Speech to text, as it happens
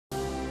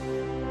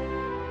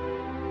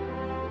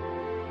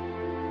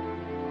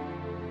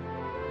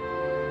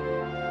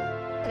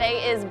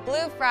Today is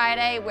Blue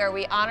Friday, where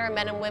we honor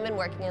men and women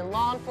working in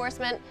law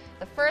enforcement.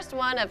 The first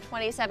one of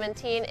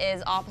 2017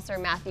 is Officer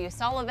Matthew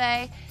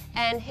Solovay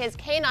and his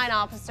canine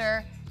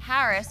officer,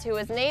 Harris, who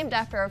was named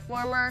after a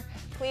former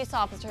police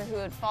officer who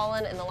had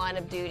fallen in the line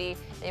of duty.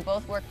 They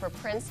both work for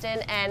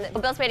Princeton, and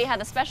Bill Spady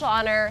had the special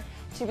honor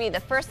to be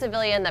the first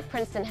civilian that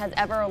Princeton has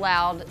ever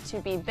allowed to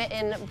be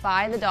bitten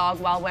by the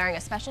dog while wearing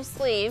a special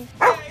sleeve.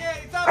 Yeah,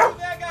 he's up to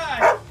that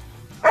guy!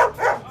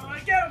 All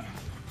right, get him!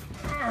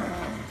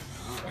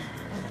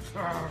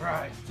 All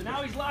right. So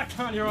now he's locked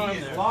on your arm. He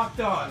is locked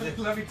on.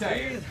 Let me tell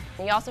you.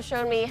 He also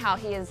showed me how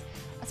he is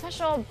a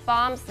special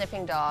bomb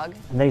sniffing dog.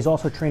 And then he's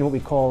also trained what we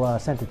call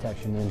scent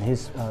detection, and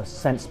his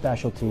scent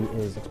specialty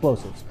is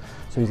explosives.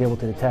 So he's able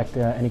to detect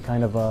any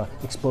kind of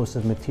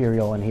explosive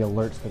material, and he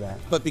alerts to that.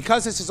 But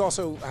because this is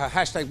also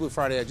hashtag Blue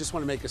Friday, I just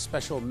want to make a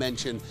special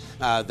mention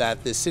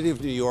that the city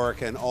of New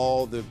York and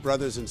all the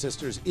brothers and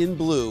sisters in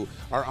blue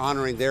are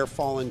honoring their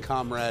fallen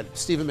comrade,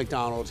 Stephen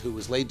McDonald, who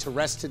was laid to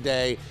rest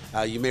today.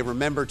 You may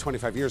remember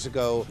 25 years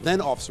ago,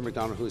 then Officer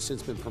McDonald, who has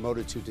since been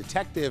promoted to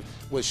detective,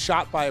 was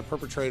shot by a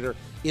perpetrator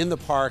in the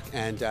park,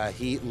 and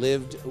he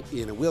lived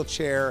in a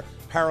wheelchair,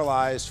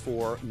 paralyzed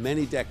for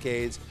many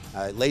decades,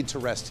 laid to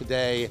rest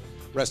today.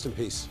 Rest in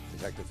peace,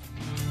 Detective.